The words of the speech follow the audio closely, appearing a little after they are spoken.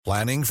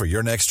Planning for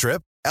your next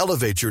trip?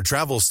 Elevate your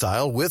travel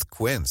style with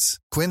Quince.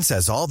 Quince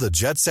has all the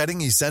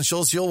jet-setting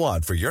essentials you'll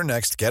want for your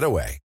next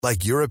getaway,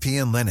 like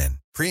European linen,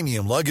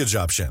 premium luggage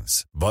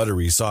options,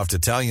 buttery soft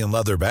Italian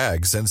leather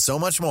bags, and so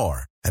much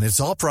more. And it's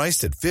all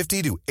priced at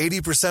 50 to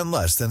 80%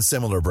 less than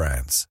similar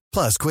brands.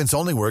 Plus, Quince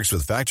only works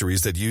with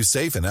factories that use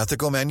safe and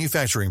ethical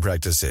manufacturing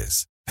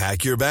practices.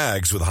 Pack your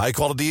bags with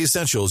high-quality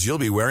essentials you'll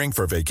be wearing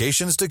for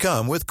vacations to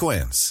come with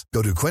Quince.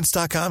 Go to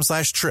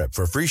quince.com/trip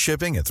for free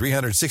shipping and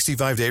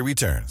 365-day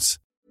returns.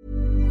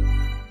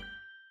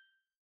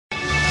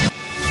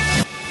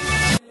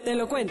 Te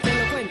lo cuento.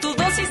 Tu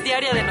dosis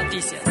diaria de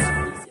noticias.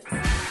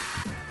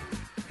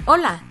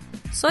 Hola,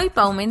 soy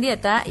Pau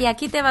Mendieta y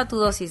aquí te va tu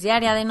dosis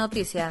diaria de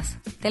noticias.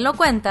 Te lo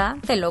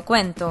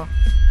cuento.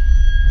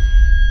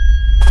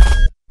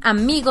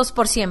 Amigos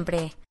por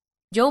siempre.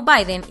 Joe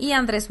Biden y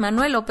Andrés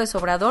Manuel López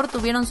Obrador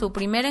tuvieron su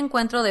primer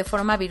encuentro de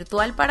forma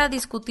virtual para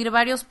discutir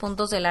varios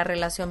puntos de la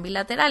relación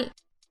bilateral.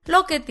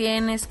 Lo que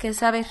tienes que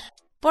saber.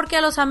 Porque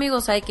a los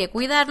amigos hay que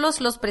cuidarlos,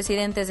 los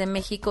presidentes de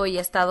México y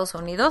Estados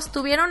Unidos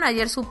tuvieron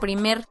ayer su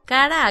primer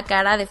cara a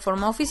cara de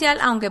forma oficial,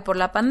 aunque por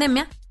la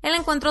pandemia, el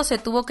encuentro se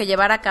tuvo que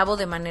llevar a cabo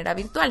de manera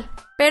virtual.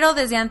 Pero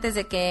desde antes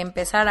de que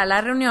empezara la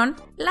reunión,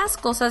 las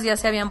cosas ya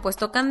se habían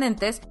puesto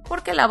candentes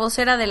porque la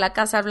vocera de la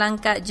Casa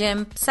Blanca,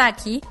 Jen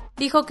Psaki,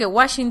 dijo que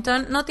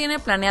Washington no tiene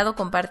planeado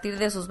compartir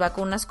de sus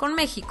vacunas con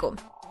México,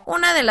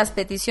 una de las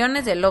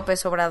peticiones de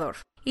López Obrador.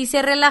 ¿Y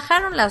se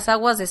relajaron las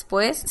aguas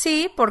después?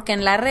 Sí, porque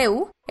en la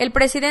REU, el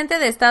presidente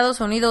de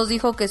Estados Unidos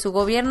dijo que su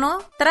gobierno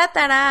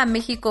tratará a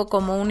México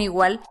como un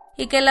igual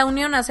y que la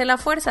unión hace la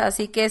fuerza,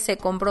 así que se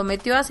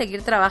comprometió a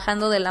seguir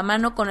trabajando de la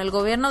mano con el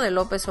gobierno de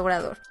López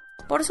Obrador.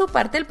 Por su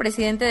parte, el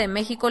presidente de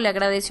México le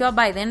agradeció a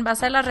Biden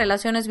basar las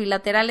relaciones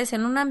bilaterales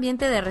en un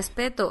ambiente de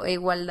respeto e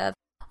igualdad.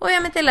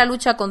 Obviamente la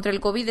lucha contra el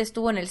COVID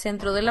estuvo en el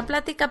centro de la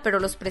plática, pero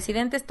los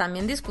presidentes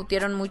también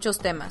discutieron muchos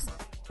temas.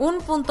 Un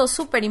punto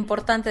súper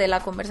importante de la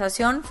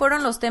conversación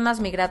fueron los temas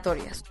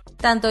migratorios.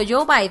 Tanto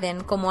Joe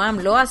Biden como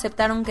AMLO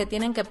aceptaron que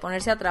tienen que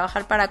ponerse a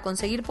trabajar para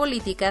conseguir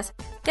políticas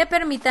que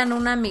permitan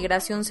una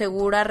migración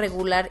segura,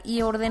 regular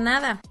y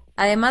ordenada,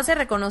 además de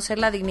reconocer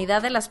la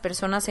dignidad de las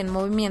personas en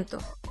movimiento.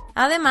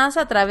 Además,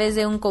 a través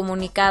de un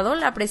comunicado,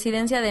 la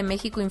Presidencia de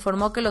México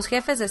informó que los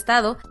jefes de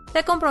Estado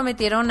se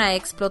comprometieron a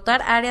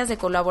explotar áreas de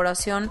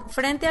colaboración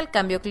frente al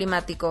cambio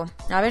climático.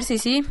 A ver si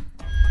sí.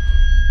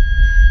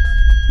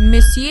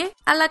 Monsieur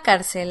a la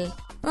cárcel.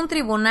 Un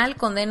tribunal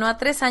condenó a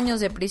 3 años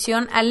de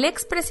prisión al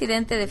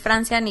expresidente de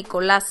Francia,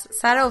 Nicolas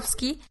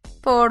Sarkozy,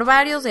 por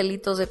varios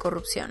delitos de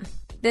corrupción.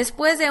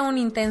 Después de un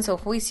intenso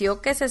juicio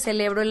que se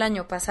celebró el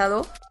año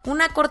pasado,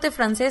 una corte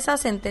francesa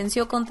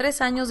sentenció con 3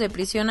 años de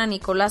prisión a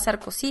Nicolas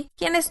Sarkozy,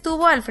 quien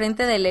estuvo al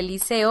frente del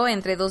Eliseo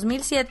entre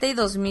 2007 y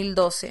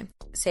 2012.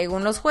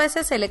 Según los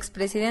jueces, el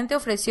expresidente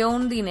ofreció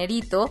un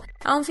dinerito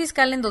a un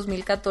fiscal en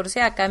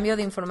 2014 a cambio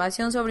de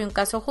información sobre un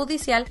caso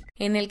judicial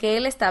en el que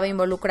él estaba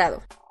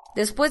involucrado.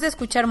 Después de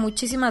escuchar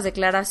muchísimas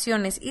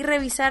declaraciones y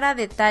revisar a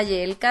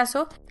detalle el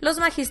caso, los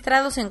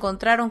magistrados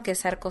encontraron que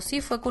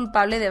Sarkozy fue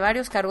culpable de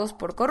varios cargos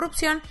por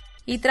corrupción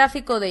y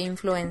tráfico de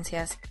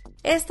influencias.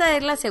 Esta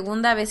es la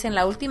segunda vez en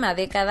la última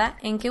década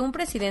en que un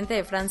presidente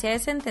de Francia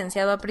es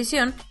sentenciado a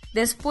prisión,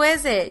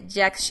 después de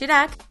Jacques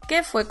Chirac,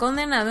 que fue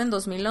condenado en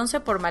 2011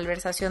 por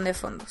malversación de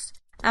fondos.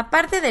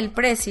 Aparte del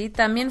presi,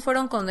 también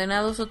fueron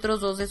condenados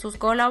otros 2 de sus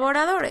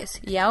colaboradores,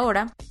 y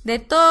ahora, de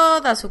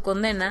toda su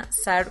condena,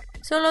 Sarkozy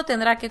solo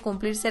tendrá que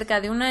cumplir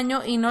cerca de 1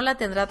 año y no la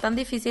tendrá tan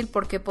difícil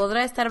porque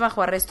podrá estar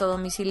bajo arresto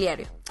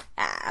domiciliario.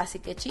 Así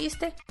que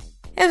chiste.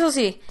 Eso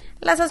sí,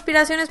 las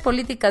aspiraciones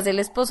políticas del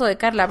esposo de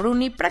Carla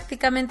Bruni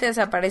prácticamente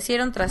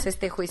desaparecieron tras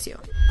este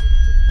juicio.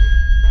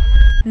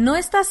 No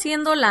está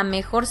siendo la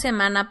mejor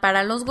semana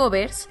para los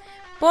gobers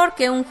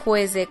porque un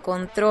juez de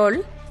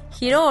control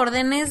giró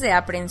órdenes de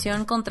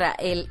aprehensión contra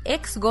el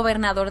ex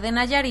gobernador de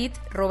Nayarit,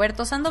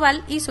 Roberto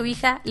Sandoval, y su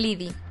hija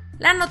Lidy.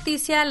 La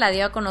noticia la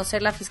dio a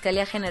conocer la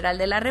Fiscalía General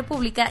de la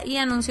República y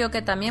anunció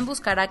que también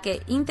buscará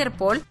que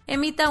Interpol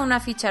emita una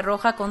ficha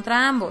roja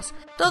contra ambos.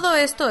 Todo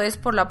esto es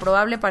por la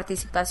probable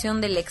participación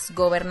del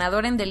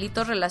exgobernador en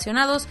delitos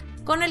relacionados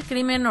con el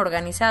crimen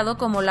organizado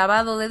como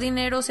lavado de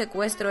dinero,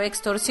 secuestro,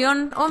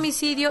 extorsión,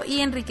 homicidio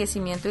y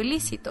enriquecimiento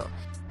ilícito.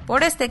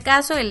 Por este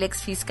caso, el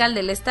exfiscal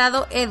del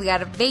estado,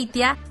 Edgar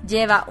Beitia,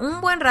 lleva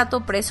un buen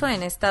rato preso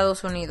en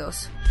Estados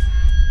Unidos.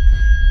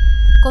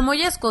 Como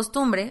ya es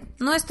costumbre,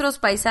 nuestros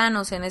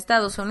paisanos en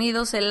Estados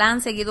Unidos se la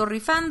han seguido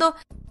rifando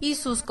y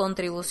sus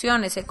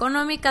contribuciones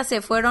económicas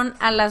se fueron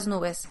a las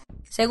nubes.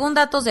 Según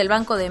datos del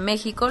Banco de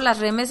México, las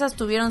remesas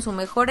tuvieron su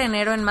mejor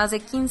enero en más de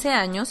 15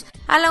 años,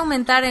 al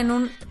aumentar en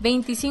un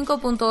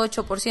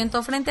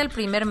 25.8% frente al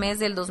primer mes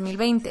del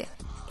 2020.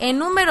 En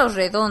números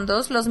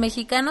redondos, los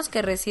mexicanos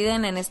que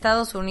residen en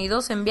Estados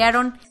Unidos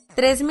enviaron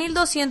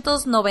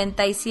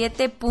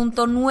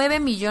 $3,297.9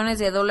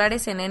 millones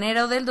en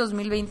enero del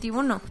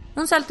 2021,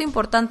 un salto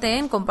importante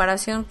en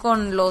comparación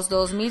con los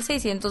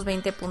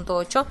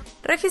 2.620.8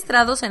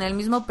 registrados en el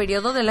mismo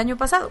periodo del año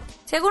pasado.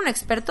 Según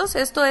expertos,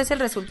 esto es el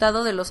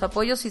resultado de los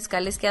apoyos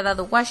fiscales que ha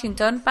dado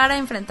Washington para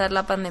enfrentar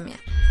la pandemia.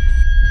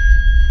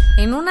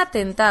 En un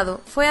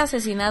atentado fue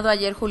asesinado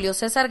ayer Julio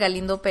César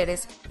Galindo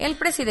Pérez, el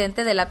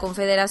presidente de la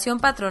Confederación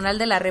Patronal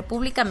de la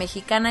República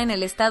Mexicana en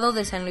el estado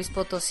de San Luis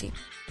Potosí.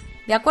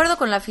 De acuerdo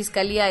con la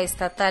Fiscalía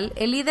Estatal,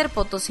 el líder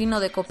potosino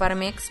de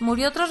Coparmex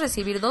murió tras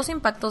recibir 2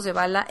 impactos de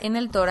bala en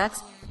el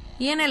tórax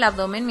y en el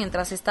abdomen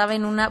mientras estaba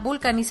en una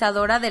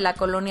vulcanizadora de la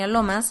colonia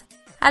Lomas,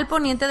 al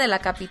poniente de la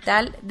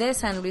capital de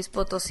San Luis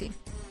Potosí.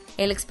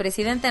 El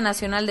expresidente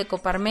nacional de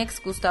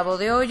Coparmex, Gustavo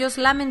de Hoyos,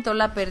 lamentó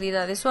la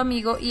pérdida de su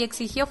amigo y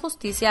exigió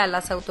justicia a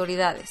las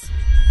autoridades.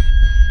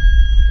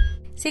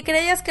 Si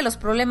creías que los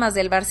problemas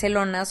del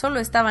Barcelona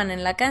solo estaban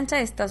en la cancha,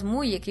 estás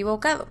muy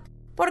equivocado,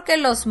 porque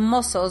los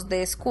mozos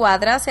de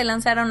escuadra se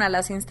lanzaron a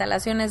las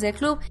instalaciones del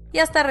club y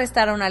hasta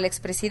arrestaron al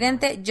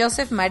expresidente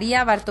Josep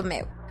María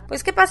Bartomeu.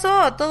 Pues ¿qué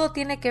pasó? Todo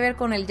tiene que ver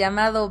con el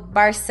llamado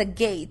Barça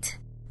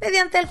Gate,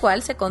 mediante el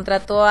cual se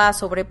contrató a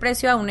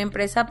sobreprecio a una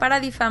empresa para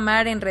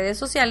difamar en redes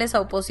sociales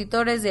a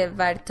opositores de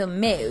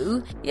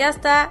Bartomeu y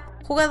hasta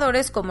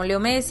jugadores como Leo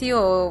Messi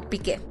o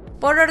Piqué.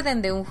 Por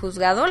orden de un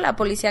juzgado, la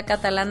policía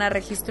catalana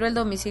registró el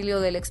domicilio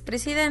del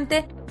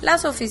expresidente,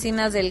 las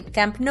oficinas del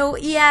Camp Nou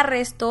y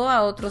arrestó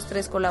a otros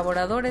 3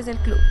 colaboradores del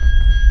club.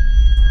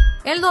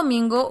 El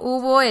domingo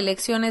hubo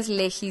elecciones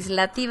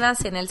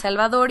legislativas en El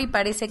Salvador y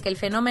parece que el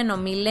fenómeno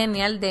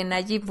millennial de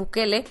Nayib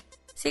Bukele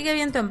sigue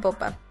viento en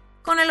popa.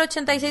 Con el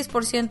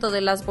 86%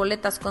 de las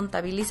boletas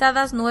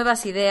contabilizadas,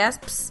 Nuevas Ideas,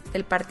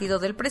 el partido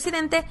del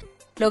presidente,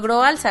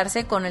 logró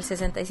alzarse con el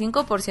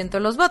 65% de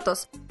los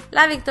votos,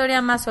 la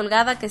victoria más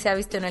holgada que se ha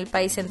visto en el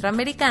país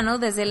centroamericano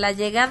desde la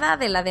llegada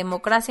de la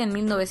democracia en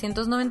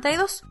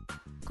 1992.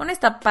 Con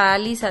esta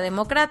paliza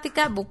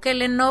democrática,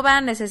 Bukele no va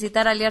a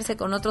necesitar aliarse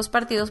con otros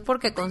partidos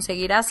porque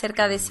conseguirá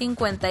cerca de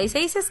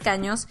 56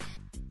 escaños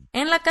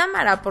en la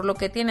Cámara, por lo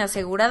que tiene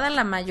asegurada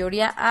la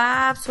mayoría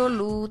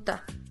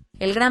absoluta.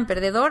 El gran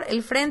perdedor,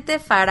 el Frente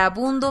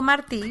Farabundo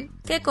Martí,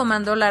 que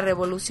comandó la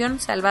revolución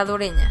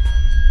salvadoreña.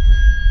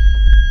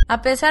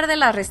 A pesar de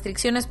las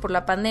restricciones por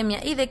la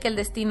pandemia y de que el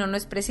destino no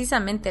es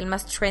precisamente el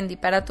más trendy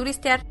para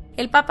turistear,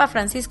 el Papa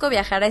Francisco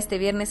viajará este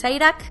viernes a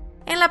Irak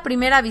en la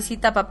primera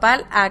visita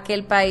papal a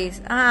aquel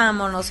país.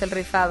 ¡Vámonos el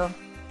rifado!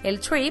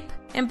 El trip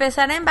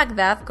empezará en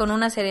Bagdad con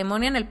una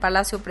ceremonia en el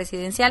Palacio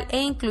Presidencial e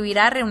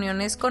incluirá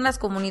reuniones con las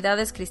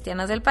comunidades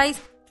cristianas del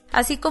país,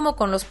 así como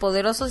con los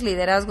poderosos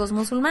liderazgos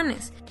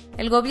musulmanes.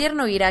 El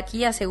gobierno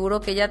iraquí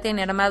aseguró que ya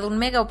tiene armado un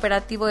mega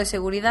operativo de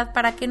seguridad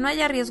para que no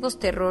haya riesgos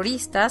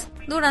terroristas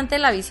durante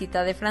la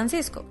visita de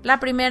Francisco, la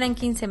primera en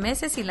 15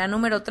 meses y la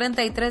número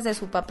 33 de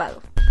su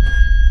papado.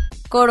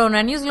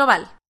 Corona News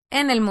Global.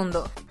 En el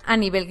mundo, a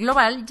nivel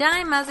global, ya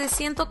hay más de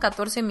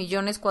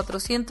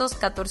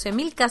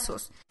 114.414.000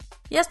 casos,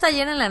 y hasta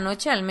ayer en la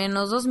noche al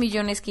menos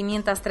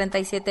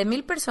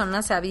 2.537.000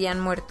 personas se habían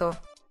muerto.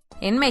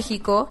 En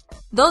México,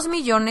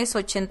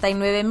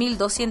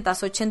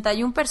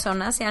 2.089.281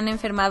 personas se han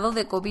enfermado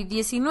de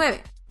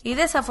COVID-19 y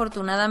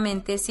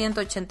desafortunadamente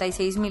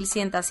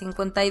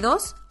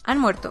 186.152 han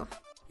muerto.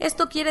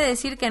 Esto quiere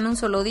decir que en un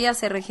solo día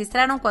se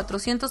registraron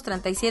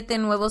 437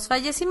 nuevos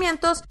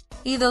fallecimientos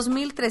y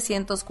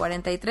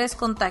 2.343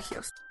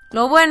 contagios.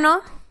 Lo bueno...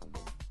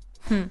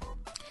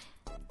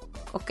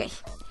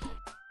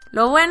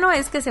 Lo bueno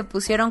es que se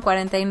pusieron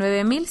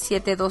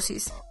 49.007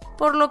 dosis,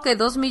 por lo que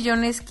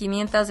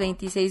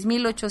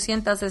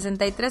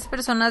 2.526.863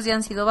 personas ya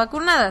han sido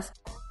vacunadas.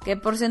 ¿Qué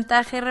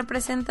porcentaje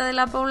representa de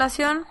la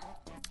población?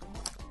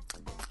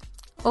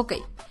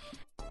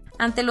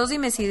 Ante los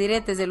dimes y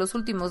diretes de los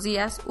últimos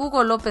días,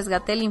 Hugo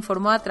López-Gatell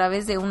informó a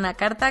través de una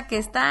carta que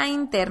está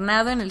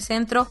internado en el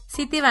centro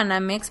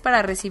Citibanamex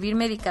para recibir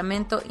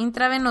medicamento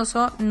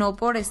intravenoso no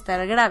por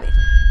estar grave.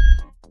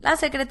 La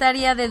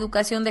Secretaría de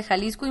Educación de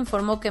Jalisco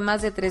informó que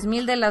más de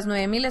 3.000 de las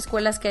 9.000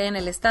 escuelas que hay en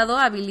el estado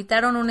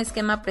habilitaron un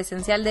esquema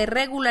presencial de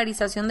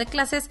regularización de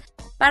clases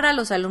para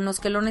los alumnos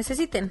que lo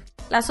necesiten.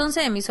 Las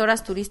 11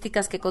 emisoras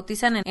turísticas que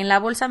cotizan en la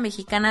Bolsa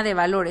Mexicana de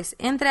Valores,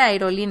 entre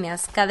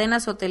aerolíneas,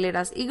 cadenas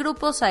hoteleras y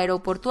grupos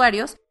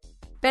aeroportuarios,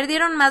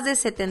 perdieron más de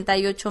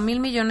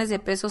 78,000 millones de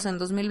pesos en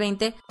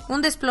 2020,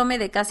 un desplome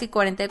de casi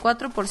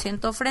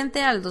 44%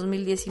 frente al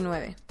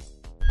 2019.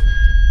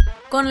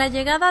 Con la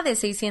llegada de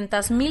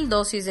 600,000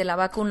 dosis de la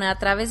vacuna a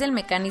través del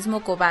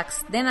mecanismo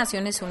COVAX de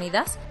Naciones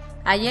Unidas,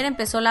 ayer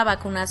empezó la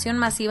vacunación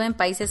masiva en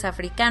países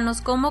africanos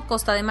como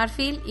Costa de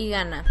Marfil y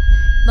Ghana.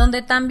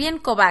 Donde también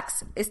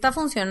COVAX está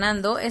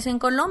funcionando es en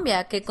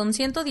Colombia, que con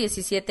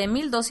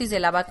 117,000 dosis de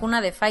la vacuna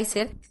de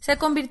Pfizer se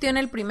convirtió en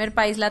el primer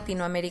país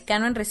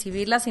latinoamericano en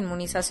recibir las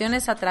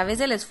inmunizaciones a través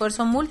del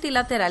esfuerzo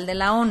multilateral de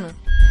la ONU.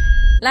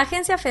 La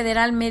Agencia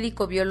Federal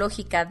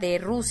Médico-Biológica de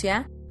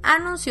Rusia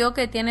anunció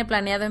que tiene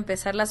planeado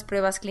empezar las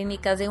pruebas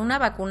clínicas de una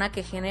vacuna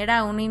que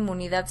genera una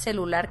inmunidad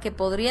celular que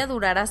podría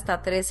durar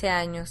hasta 13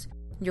 años.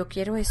 Yo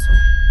quiero eso.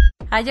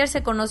 Ayer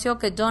se conoció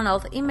que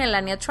Donald y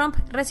Melania Trump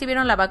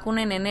recibieron la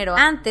vacuna en enero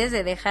antes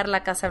de dejar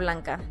la Casa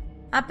Blanca.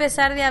 A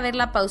pesar de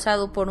haberla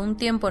pausado por un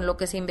tiempo en lo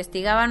que se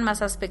investigaban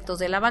más aspectos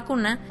de la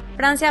vacuna,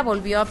 Francia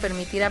volvió a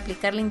permitir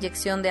aplicar la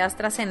inyección de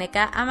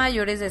AstraZeneca a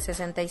mayores de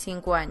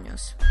 65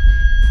 años.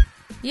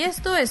 Y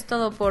esto es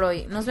todo por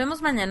hoy. Nos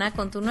vemos mañana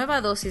con tu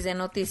nueva dosis de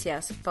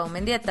noticias. Pau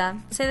Mendieta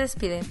se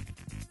despide.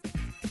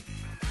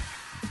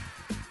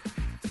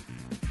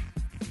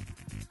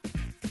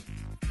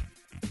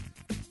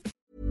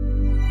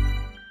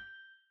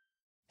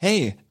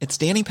 Hey, it's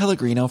Danny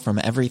Pellegrino from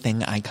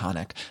Everything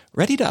Iconic.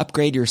 Ready to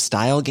upgrade your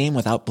style game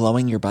without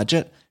blowing your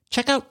budget?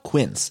 Check out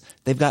Quince.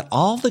 They've got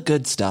all the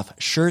good stuff,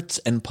 shirts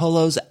and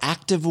polos,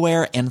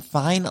 activewear, and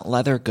fine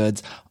leather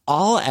goods,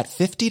 all at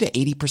 50 to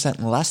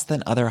 80% less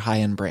than other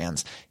high-end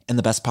brands. And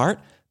the best part?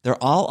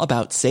 They're all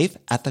about safe,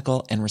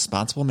 ethical, and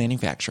responsible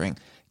manufacturing.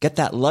 Get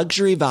that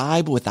luxury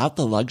vibe without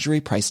the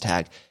luxury price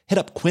tag. Hit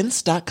up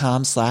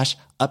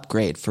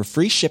quince.com/upgrade for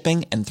free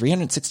shipping and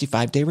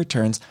 365-day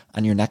returns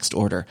on your next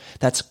order.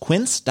 That's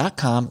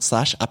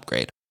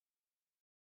quince.com/upgrade.